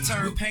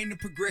Turn pain to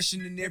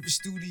progression in every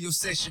studio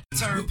session.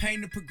 Turn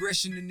pain to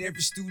progression in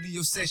every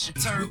studio session.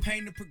 Turn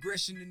pain to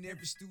progression in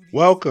every studio.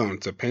 Welcome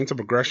to Pain to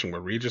Progression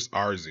with Regis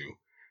Arzu,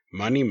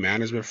 money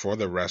management for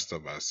the rest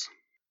of us.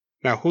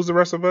 Now, who's the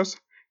rest of us?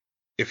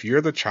 If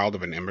you're the child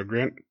of an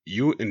immigrant,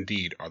 you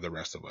indeed are the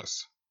rest of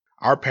us.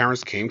 Our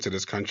parents came to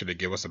this country to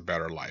give us a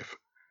better life.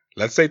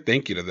 Let's say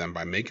thank you to them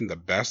by making the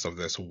best of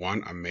this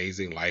one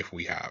amazing life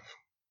we have.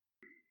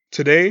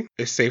 Today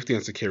is Safety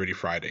and Security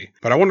Friday,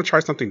 but I want to try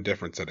something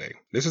different today.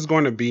 This is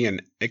going to be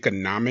an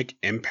economic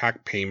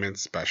impact payment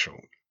special.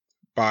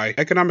 By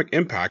economic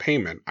impact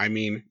payment, I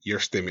mean your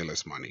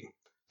stimulus money.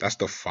 That's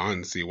the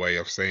fancy way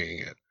of saying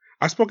it.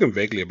 I've spoken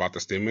vaguely about the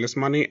stimulus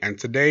money, and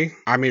today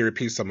I may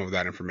repeat some of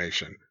that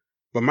information.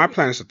 But my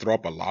plan is to throw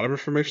up a lot of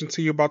information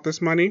to you about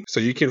this money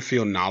so you can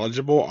feel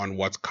knowledgeable on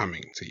what's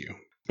coming to you.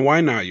 Why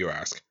not, you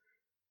ask?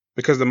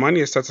 Because the money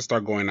is set to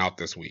start going out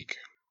this week.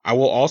 I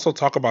will also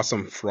talk about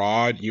some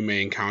fraud you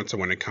may encounter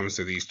when it comes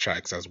to these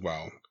checks as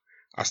well.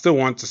 I still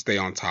want to stay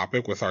on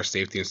topic with our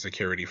Safety and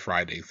Security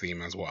Friday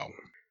theme as well.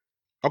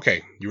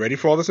 Okay, you ready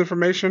for all this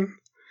information?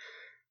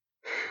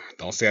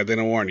 Don't say I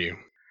didn't warn you.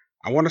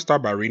 I want to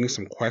start by reading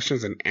some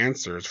questions and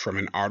answers from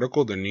an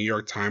article the New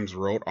York Times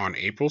wrote on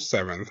April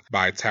 7th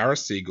by Tara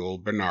Siegel,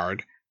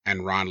 Bernard,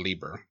 and Ron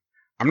Lieber.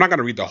 I'm not going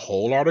to read the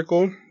whole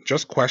article,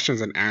 just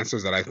questions and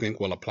answers that I think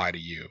will apply to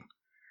you.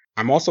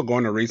 I'm also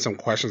going to read some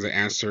questions and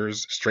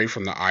answers straight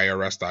from the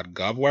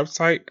irs.gov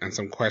website and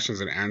some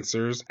questions and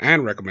answers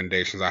and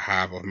recommendations I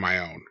have of my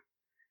own.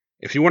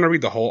 If you want to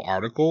read the whole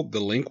article, the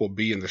link will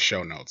be in the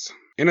show notes.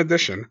 In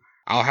addition,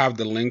 I'll have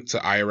the link to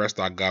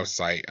irs.gov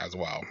site as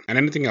well, and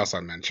anything else I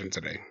mentioned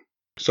today.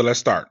 So let's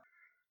start.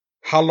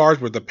 How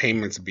large would the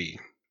payments be?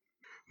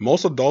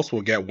 Most adults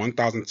will get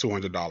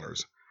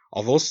 $1,200,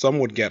 although some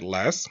would get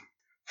less.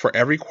 For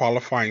every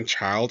qualifying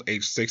child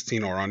age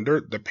 16 or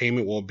under, the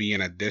payment will be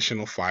an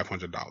additional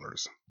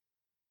 $500.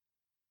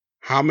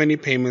 How many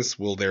payments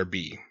will there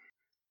be?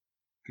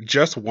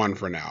 Just one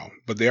for now,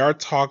 but there are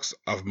talks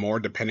of more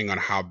depending on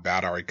how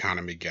bad our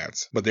economy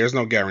gets, but there's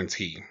no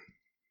guarantee.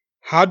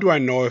 How do I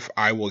know if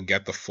I will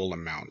get the full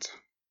amount?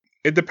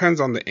 It depends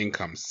on the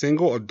income.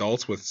 Single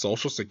adults with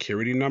Social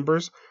Security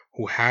numbers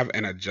who have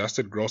an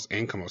adjusted gross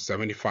income of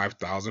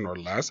 $75,000 or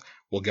less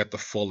will get the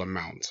full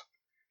amount.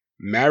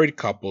 Married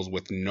couples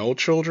with no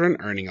children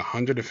earning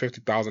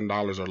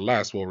 $150,000 or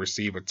less will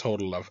receive a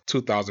total of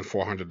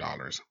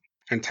 $2,400.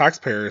 And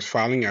taxpayers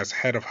filing as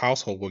head of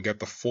household will get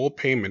the full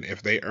payment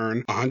if they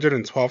earn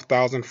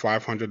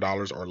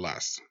 $112,500 or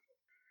less.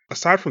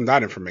 Aside from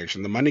that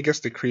information, the money gets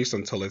decreased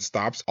until it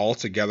stops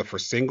altogether for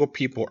single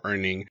people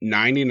earning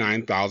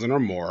 $99,000 or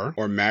more,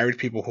 or married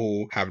people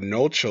who have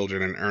no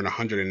children and earn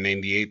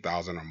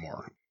 $198,000 or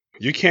more.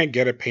 You can't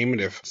get a payment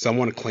if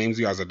someone claims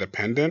you as a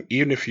dependent,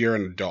 even if you're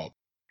an adult.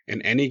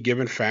 In any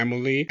given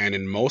family, and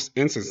in most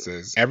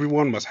instances,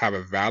 everyone must have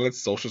a valid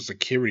Social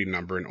Security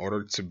number in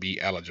order to be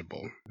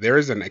eligible. There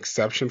is an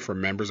exception for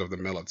members of the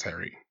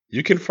military.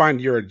 You can find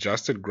your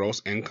adjusted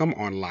gross income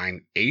on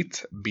line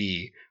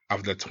 8B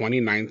of the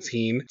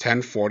 2019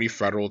 1040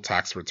 federal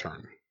tax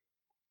return.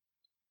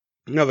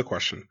 Another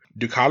question.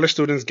 Do college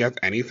students get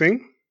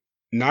anything?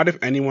 Not if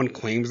anyone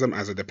claims them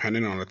as a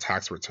dependent on a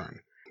tax return.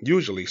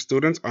 Usually,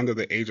 students under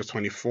the age of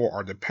 24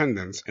 are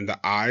dependents in the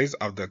eyes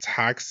of the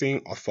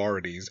taxing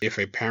authorities if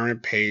a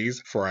parent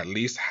pays for at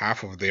least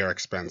half of their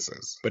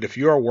expenses. But if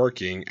you are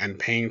working and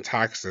paying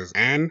taxes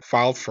and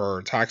filed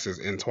for taxes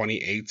in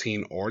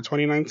 2018 or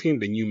 2019,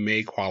 then you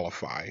may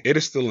qualify. It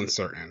is still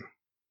uncertain.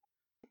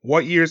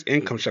 What year's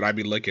income should I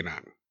be looking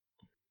at?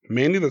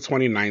 Mainly the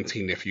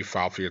 2019 if you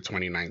filed for your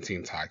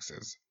 2019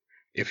 taxes.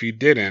 If you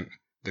didn't,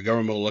 the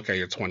government will look at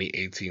your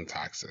 2018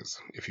 taxes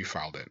if you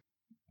filed it.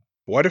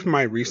 What if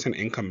my recent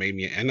income made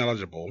me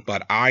ineligible,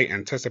 but I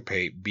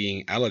anticipate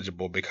being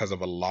eligible because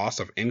of a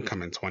loss of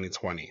income in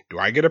 2020? Do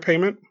I get a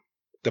payment?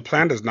 The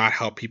plan does not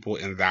help people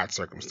in that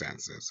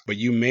circumstances, but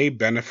you may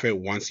benefit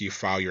once you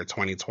file your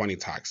 2020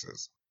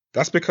 taxes.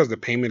 That's because the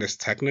payment is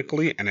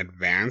technically an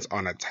advance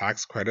on a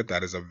tax credit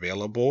that is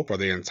available for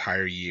the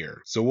entire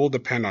year, so it will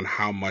depend on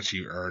how much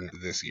you earn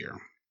this year.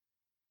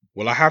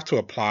 Will I have to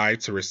apply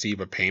to receive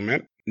a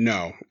payment?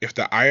 No. If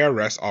the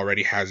IRS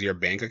already has your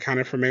bank account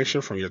information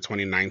from your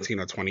 2019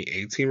 or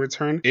 2018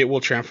 return, it will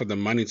transfer the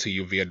money to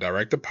you via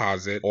direct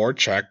deposit or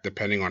check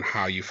depending on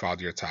how you filed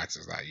your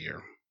taxes that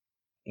year.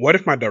 What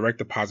if my direct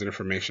deposit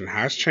information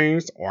has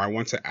changed or I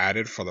want to add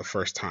it for the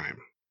first time?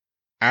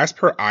 As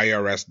per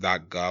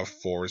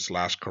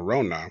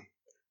irs.gov/corona,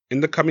 in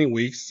the coming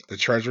weeks, the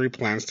Treasury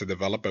plans to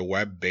develop a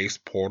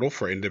web-based portal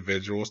for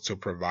individuals to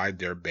provide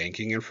their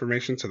banking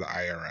information to the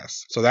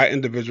IRS, so that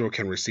individual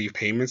can receive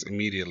payments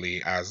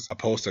immediately as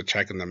opposed to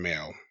check in the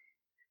mail.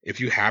 If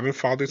you haven't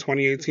filed your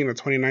 2018 or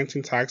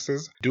 2019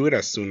 taxes, do it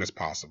as soon as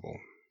possible.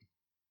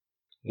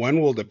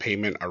 When will the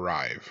payment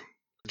arrive?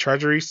 The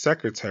Treasury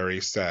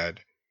Secretary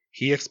said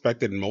he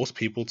expected most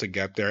people to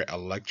get their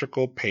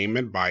electrical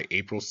payment by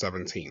April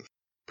 17th.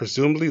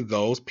 Presumably,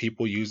 those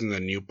people using the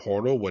new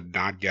portal would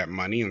not get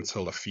money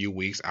until a few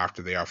weeks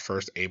after they are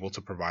first able to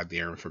provide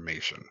their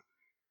information.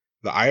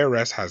 The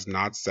IRS has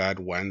not said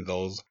when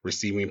those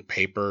receiving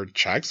paper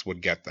checks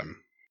would get them.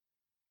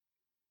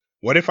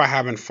 What if I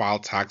haven't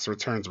filed tax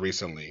returns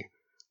recently?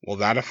 Will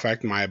that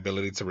affect my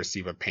ability to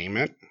receive a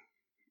payment?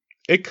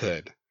 It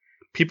could.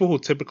 People who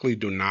typically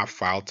do not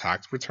file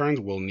tax returns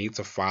will need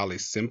to file a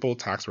simple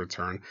tax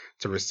return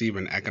to receive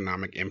an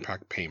economic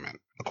impact payment.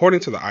 According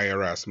to the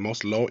IRS,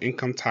 most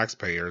low-income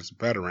taxpayers,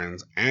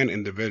 veterans, and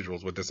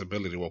individuals with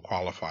disability will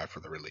qualify for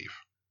the relief.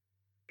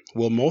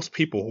 Will most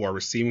people who are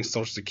receiving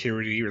Social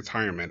Security,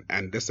 retirement,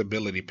 and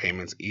disability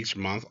payments each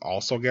month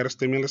also get a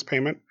stimulus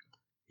payment?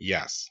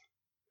 Yes.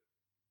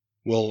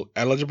 Will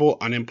eligible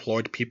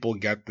unemployed people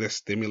get this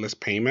stimulus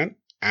payment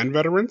and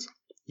veterans?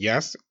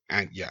 Yes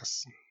and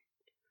yes.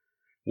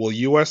 Will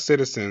U.S.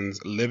 citizens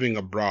living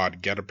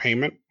abroad get a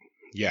payment?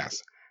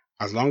 Yes,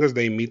 as long as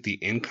they meet the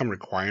income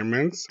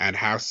requirements and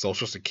have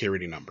Social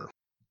Security number.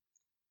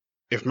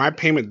 If my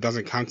payment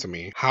doesn't come to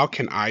me, how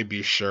can I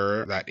be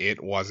sure that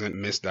it wasn't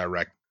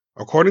misdirected?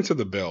 According to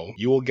the bill,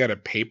 you will get a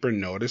paper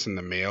notice in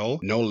the mail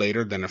no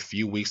later than a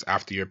few weeks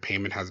after your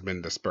payment has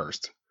been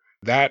dispersed.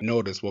 That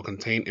notice will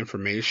contain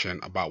information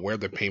about where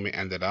the payment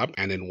ended up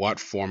and in what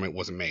form it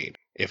was made.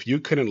 If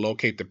you couldn't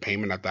locate the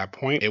payment at that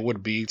point, it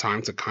would be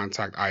time to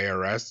contact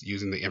IRS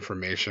using the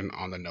information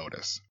on the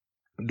notice.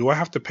 Do I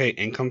have to pay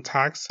income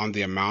tax on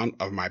the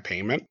amount of my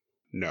payment?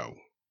 No.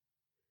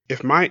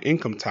 If my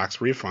income tax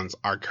refunds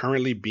are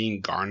currently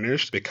being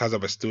garnished because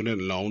of a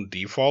student loan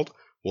default,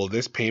 will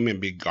this payment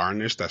be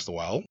garnished as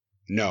well?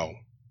 No.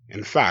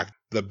 In fact,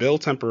 the bill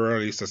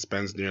temporarily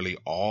suspends nearly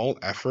all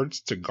efforts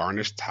to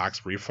garnish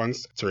tax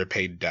refunds to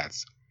repay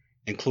debts,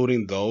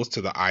 including those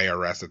to the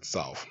IRS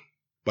itself.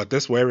 But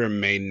this waiver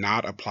may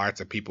not apply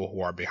to people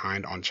who are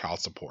behind on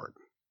child support.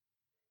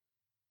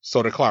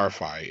 So to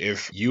clarify,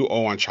 if you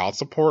owe on child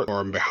support or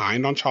are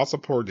behind on child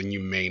support, then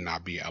you may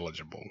not be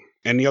eligible.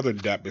 Any other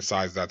debt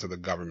besides that to the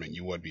government,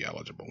 you would be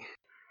eligible.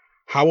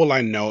 How will I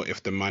know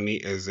if the money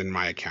is in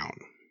my account?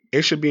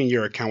 It should be in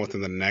your account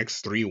within the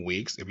next 3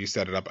 weeks if you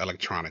set it up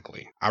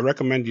electronically. I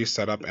recommend you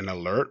set up an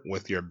alert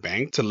with your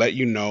bank to let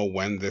you know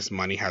when this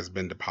money has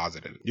been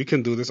deposited. You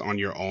can do this on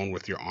your own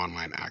with your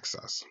online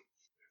access.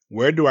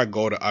 Where do I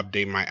go to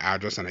update my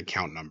address and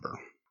account number?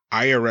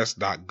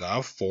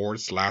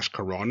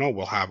 irs.gov/corona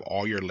will have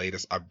all your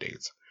latest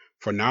updates.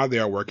 For now, they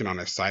are working on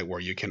a site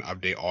where you can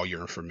update all your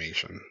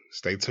information.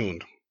 Stay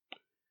tuned.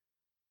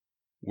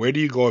 Where do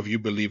you go if you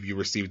believe you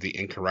received the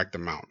incorrect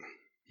amount?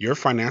 Your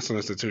financial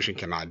institution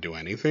cannot do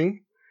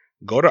anything.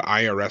 Go to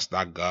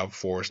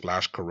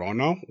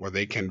irs.gov/corona where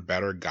they can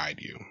better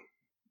guide you.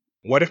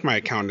 What if my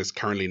account is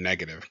currently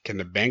negative? Can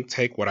the bank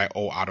take what I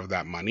owe out of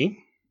that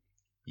money?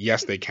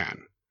 Yes, they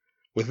can.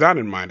 With that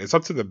in mind, it's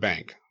up to the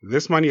bank.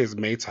 This money is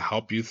made to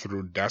help you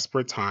through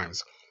desperate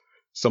times.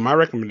 So my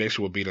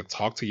recommendation would be to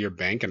talk to your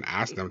bank and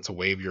ask them to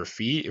waive your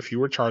fee if you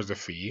were charged a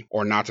fee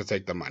or not to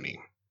take the money.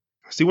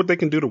 See what they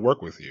can do to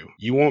work with you.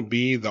 You won't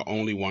be the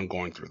only one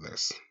going through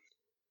this.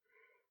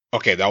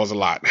 Okay, that was a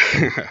lot.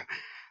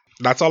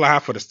 That's all I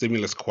have for the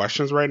stimulus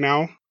questions right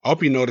now. I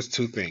hope you noticed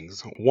 2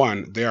 things.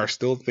 1, there are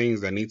still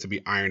things that need to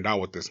be ironed out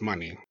with this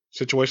money,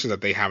 situations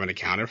that they haven't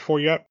accounted for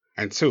yet.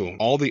 And 2,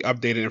 all the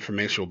updated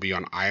information will be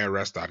on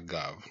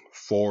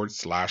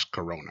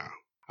irs.gov/corona.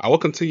 I will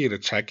continue to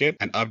check it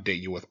and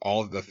update you with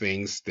all of the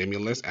things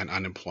stimulus and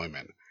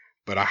unemployment,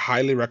 but I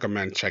highly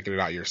recommend checking it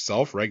out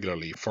yourself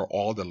regularly for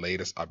all the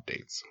latest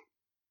updates.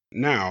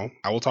 Now,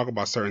 I will talk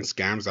about certain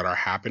scams that are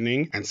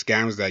happening and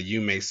scams that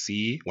you may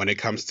see when it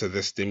comes to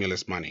this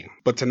stimulus money.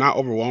 But to not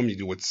overwhelm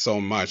you with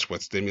so much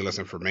with stimulus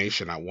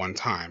information at one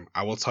time,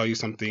 I will tell you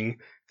something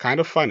kind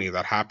of funny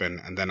that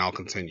happened and then I'll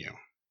continue.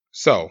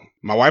 So,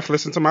 my wife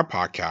listened to my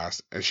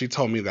podcast and she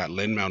told me that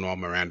Lin-Manuel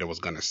Miranda was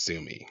going to sue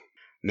me.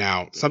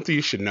 Now, something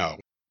you should know.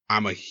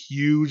 I'm a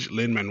huge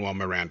Lin-Manuel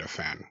Miranda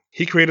fan.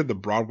 He created the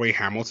Broadway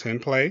Hamilton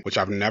play, which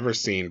I've never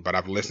seen, but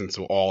I've listened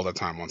to all the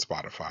time on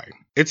Spotify.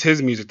 It's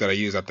his music that I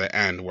use at the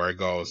end where it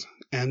goes,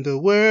 "And the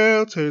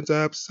world turns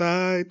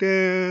upside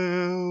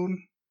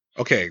down."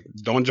 Okay,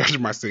 don't judge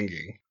my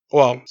singing.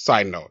 Well,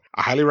 side note,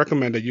 I highly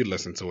recommend that you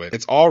listen to it.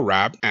 It's all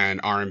rap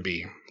and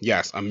R&B.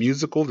 Yes, a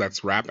musical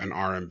that's rap and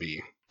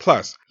R&B.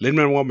 Plus,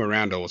 Lin-Manuel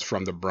Miranda was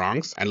from the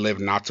Bronx and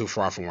lived not too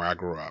far from where I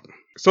grew up.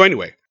 So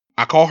anyway,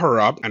 I call her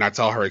up and I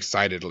tell her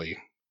excitedly,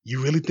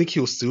 "You really think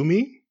he'll sue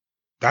me?"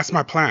 "That's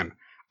my plan.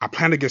 I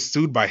plan to get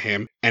sued by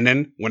him, and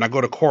then when I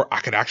go to court, I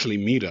could actually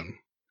meet him."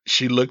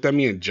 She looked at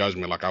me and judged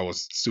me like I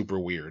was super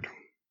weird.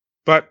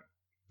 But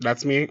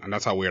that's me, and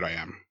that's how weird I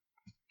am.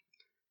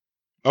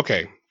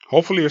 Okay,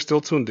 hopefully you're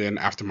still tuned in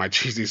after my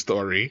cheesy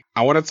story.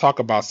 I want to talk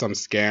about some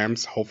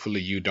scams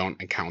hopefully you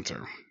don't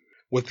encounter.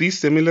 With these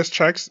stimulus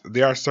checks,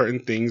 there are certain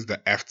things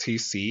the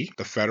FTC,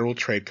 the Federal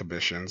Trade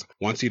Commission,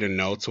 wants you to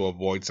know to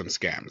avoid some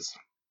scams.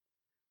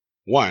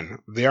 1,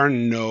 there are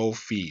no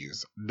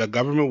fees. The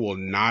government will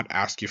not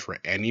ask you for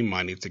any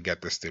money to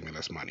get the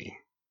stimulus money.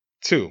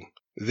 2,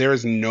 there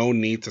is no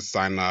need to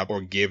sign up or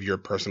give your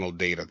personal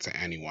data to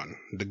anyone.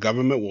 The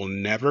government will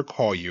never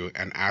call you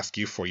and ask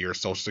you for your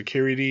social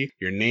security,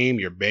 your name,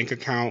 your bank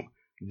account.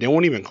 They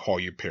won't even call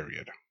you,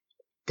 period.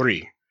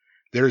 3,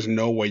 There is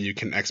no way you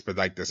can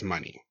expedite this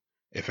money.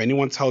 If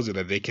anyone tells you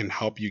that they can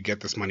help you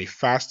get this money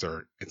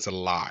faster, it's a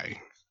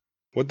lie.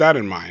 With that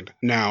in mind,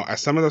 now,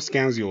 as some of the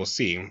scams you will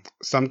see,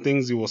 some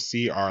things you will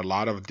see are a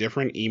lot of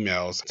different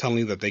emails telling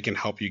you that they can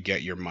help you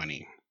get your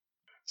money.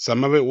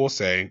 Some of it will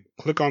say,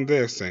 click on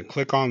this and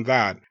click on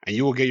that, and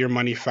you will get your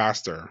money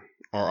faster.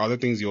 Or other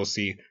things you'll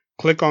see,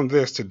 click on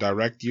this to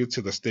direct you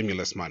to the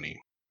stimulus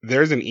money.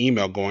 There's an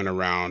email going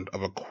around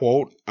of a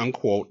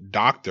quote-unquote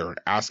doctor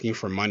asking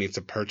for money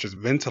to purchase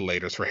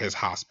ventilators for his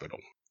hospital.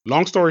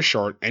 Long story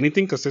short,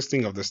 anything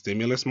consisting of the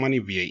stimulus money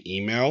via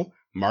email,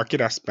 mark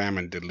it as spam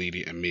and delete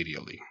it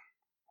immediately.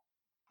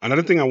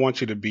 Another thing I want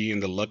you to be in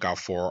the lookout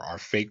for are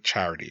fake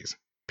charities.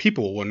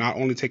 People will not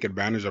only take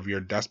advantage of your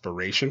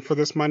desperation for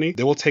this money,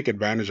 they will take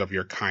advantage of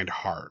your kind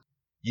heart.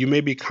 You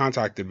may be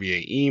contacted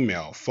via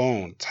email,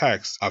 phone,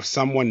 text of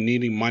someone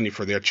needing money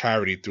for their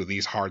charity through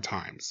these hard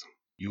times.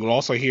 You will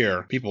also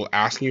hear people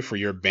asking you for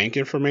your bank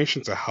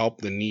information to help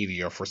the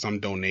needy or for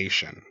some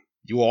donation.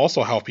 You will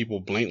also have people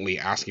blatantly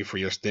asking for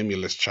your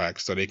stimulus check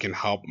so they can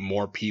help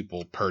more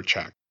people per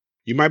check.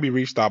 You might be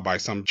reached out by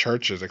some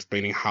churches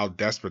explaining how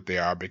desperate they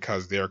are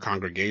because their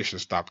congregation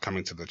stopped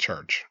coming to the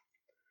church.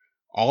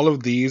 All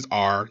of these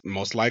are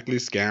most likely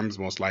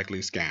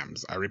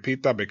scams. I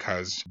repeat that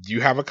because you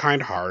have a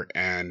kind heart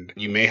and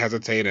you may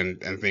hesitate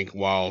and think,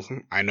 well,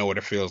 I know what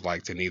it feels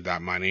like to need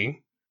that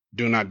money.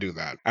 Do not do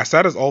that. As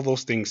sad as all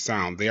those things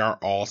sound, they are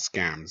all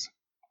scams.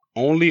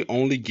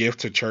 Only give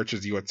to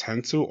churches you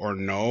attend to or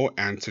know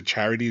and to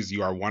charities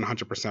you are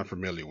 100%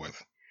 familiar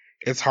with.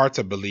 It's hard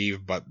to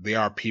believe, but there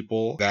are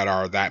people that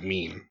are that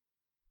mean.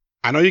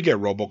 I know you get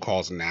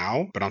robocalls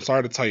now, but I'm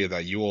sorry to tell you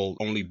that you will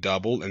only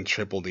double and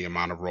triple the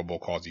amount of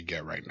robocalls you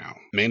get right now,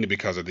 mainly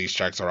because of these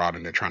checks are out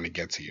and they're trying to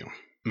get to you.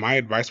 My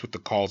advice with the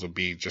calls would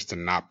be just to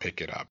not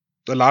pick it up.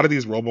 A lot of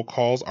these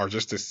robocalls are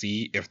just to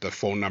see if the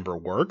phone number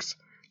works,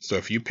 so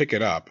if you pick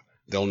it up,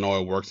 they'll know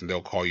it works and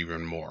they'll call you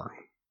even more.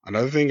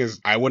 Another thing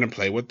is I wouldn't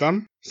play with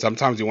them.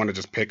 Sometimes you want to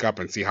just pick up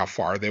and see how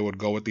far they would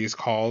go with these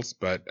calls,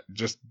 but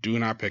just do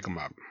not pick them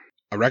up.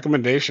 A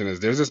recommendation is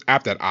there's this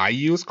app that I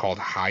use called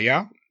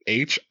Hiya,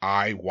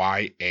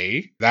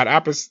 Hiya. That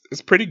app is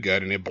pretty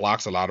good and it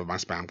blocks a lot of my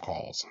spam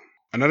calls.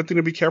 Another thing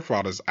to be careful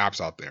about is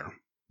apps out there.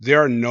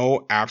 There are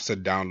no apps to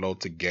download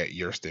to get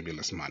your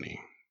stimulus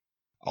money.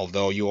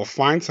 Although you will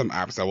find some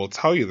apps that will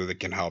tell you that they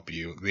can help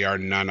you, there are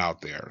none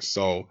out there,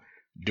 so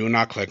do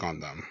not click on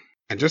them.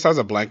 And just as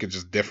a blanket,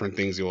 just different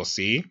things you will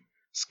see.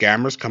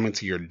 Scammers coming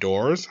to your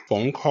doors,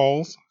 phone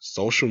calls,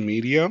 social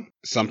media,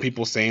 some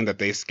people saying that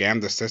they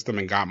scammed the system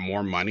and got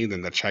more money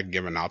than the check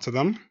given out to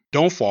them.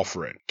 Don't fall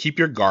for it. Keep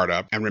your guard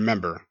up and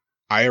remember,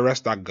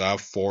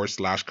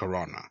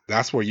 irs.gov/corona.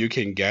 That's where you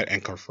can get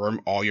and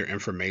confirm all your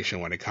information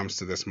when it comes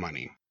to this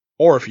money.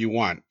 Or if you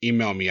want,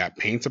 email me at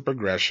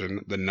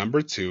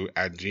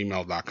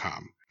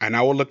paintoprogression2@gmail.com and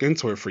I will look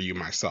into it for you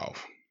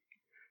myself.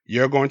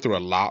 You're going through a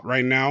lot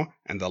right now,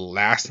 and the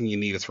last thing you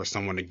need is for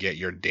someone to get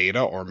your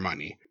data or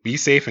money. Be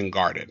safe and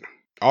guarded.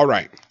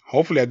 Alright,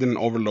 hopefully I didn't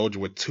overload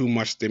you with too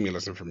much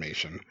stimulus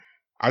information.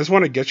 I just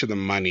want to get you the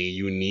money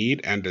you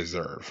need and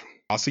deserve.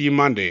 I'll see you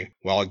Monday,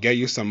 where I'll get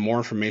you some more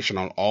information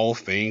on all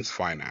things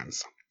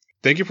finance.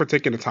 Thank you for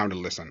taking the time to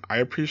listen. I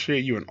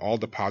appreciate you and all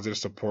the positive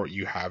support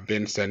you have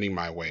been sending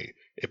my way.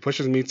 It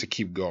pushes me to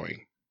keep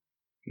going.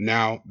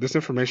 Now, this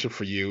information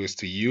for you is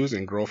to use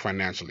and grow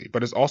financially,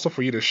 but it's also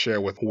for you to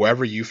share with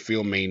whoever you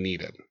feel may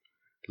need it.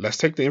 Let's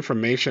take the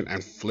information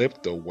and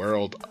flip the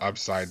world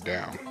upside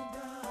down.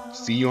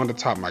 See you on the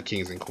top, my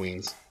kings and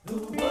queens. The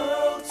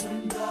world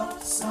turned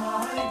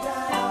upside down.